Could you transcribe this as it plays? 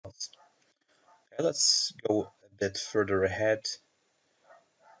Okay, let's go a bit further ahead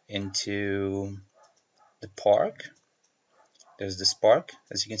into the park. There's this park.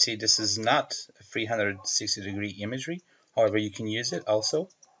 As you can see, this is not a 360-degree imagery. However, you can use it also.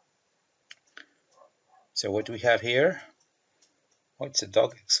 So what do we have here? Oh, it's a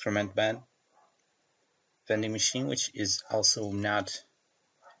dog excrement vending machine, which is also not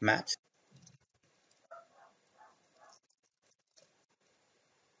matte.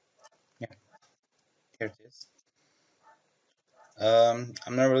 Yeah, here it is.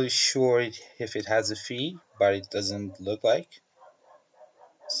 I'm not really sure if it has a fee, but it doesn't look like.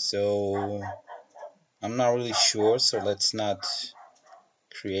 So I'm not really sure. So let's not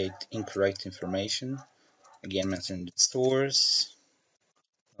create incorrect information. Again, mention the stores.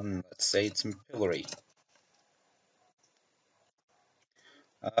 Let's say it's Pillory.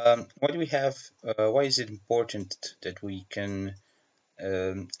 Why do we have? Why is it important that we can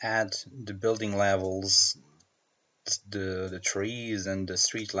add the building levels, the trees, and the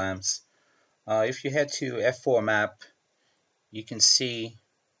street lamps? If you head to F4 map, you can see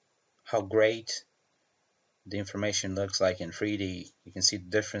how great the information looks like in 3D. You can see the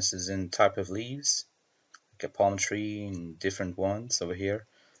differences in type of leaves, like a palm tree and different ones over here.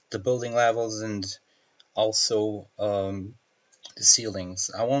 The building levels and also the ceilings.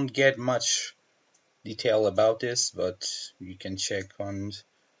 I won't get much detail about this, but you can check on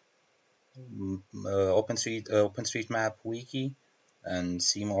OpenStreetMap wiki and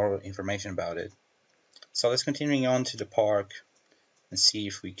see more information about it. So let's continue on to the park and see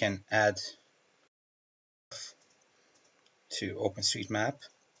if we can add to OpenStreetMap.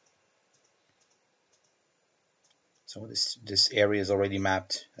 So this area is already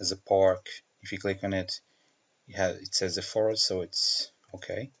mapped as a park. If you click on it, it says a forest, so it's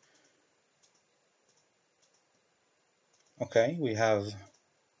okay. Okay, we have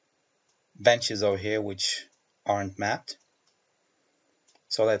benches over here which aren't mapped.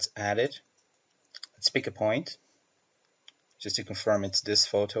 So let's add it. Let's pick a point. Just to confirm it's this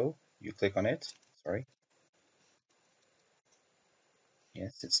photo, you click on it. Sorry.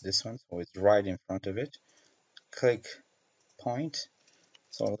 Yes, it's this one, so it's right in front of it. Click point.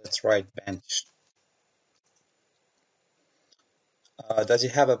 So let's write bench. Does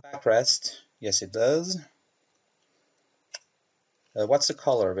it have a backrest? Yes, it does. What's the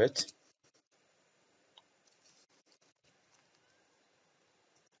color of it?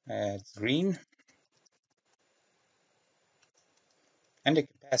 It's green. And the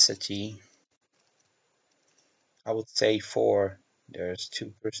capacity, I would say 4. There's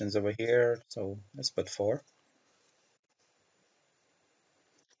 2 persons over here, so let's put 4.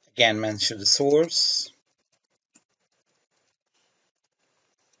 Again, mention the source.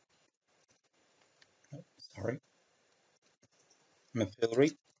 Sorry.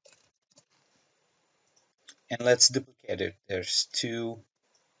 Mapillary. And let's duplicate it. There's 2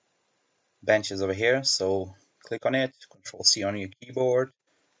 benches over here, so click on it, Control C on your keyboard,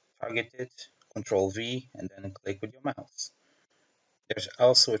 target it, Control V, and then click with your mouse. There's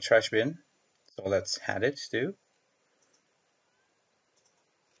also a trash bin, so let's add it to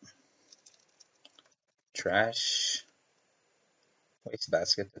trash waste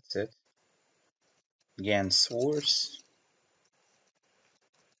basket. That's it. Again, source,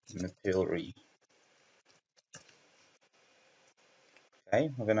 Mapillary. Okay,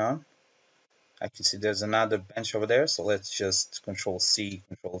 moving on. I can see there's another bench over there, so let's just Control C,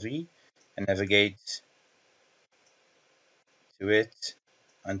 Control V, and navigate to it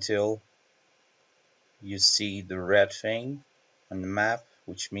until you see the red thing on the map,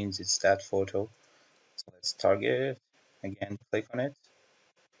 which means it's that photo. So let's target it. Again, click on it,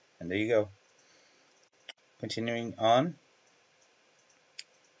 and there you go. Continuing on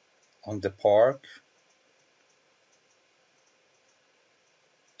the park,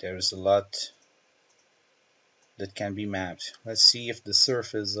 there's a lot that can be mapped. Let's see if the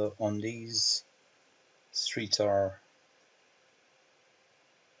surface on these streets are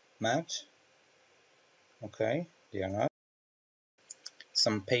mapped. Okay, they are not.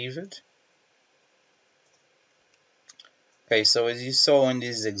 Some paved. Okay, so as you saw in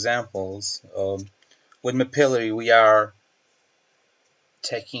these examples, with Mapillary we are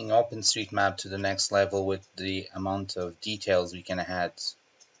taking OpenStreetMap to the next level with the amount of details we can add,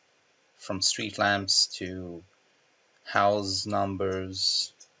 from street lamps to house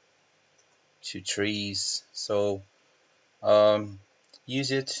numbers to trees. So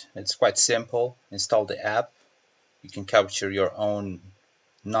use it. It's quite simple. Install the app. You can capture your own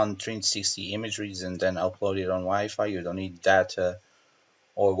non-360 imageries and then upload it on Wi-Fi. You don't need data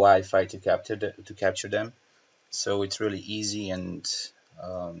or Wi-Fi to capture them. So it's really easy and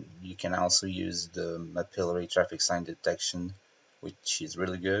You can also use the mapillary traffic sign detection, which is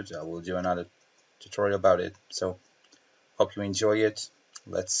really good. I will do another tutorial about it. So hope you enjoy it.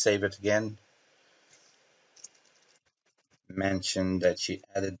 Let's save it again. Mention that she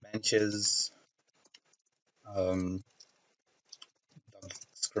added benches, dog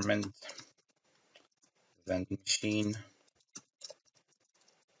excrement, vending machine,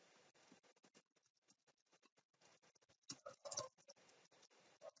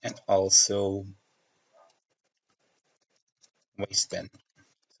 and also waste bin.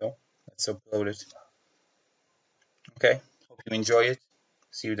 So let's upload it. Okay, hope you enjoy it.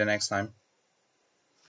 See you the next time.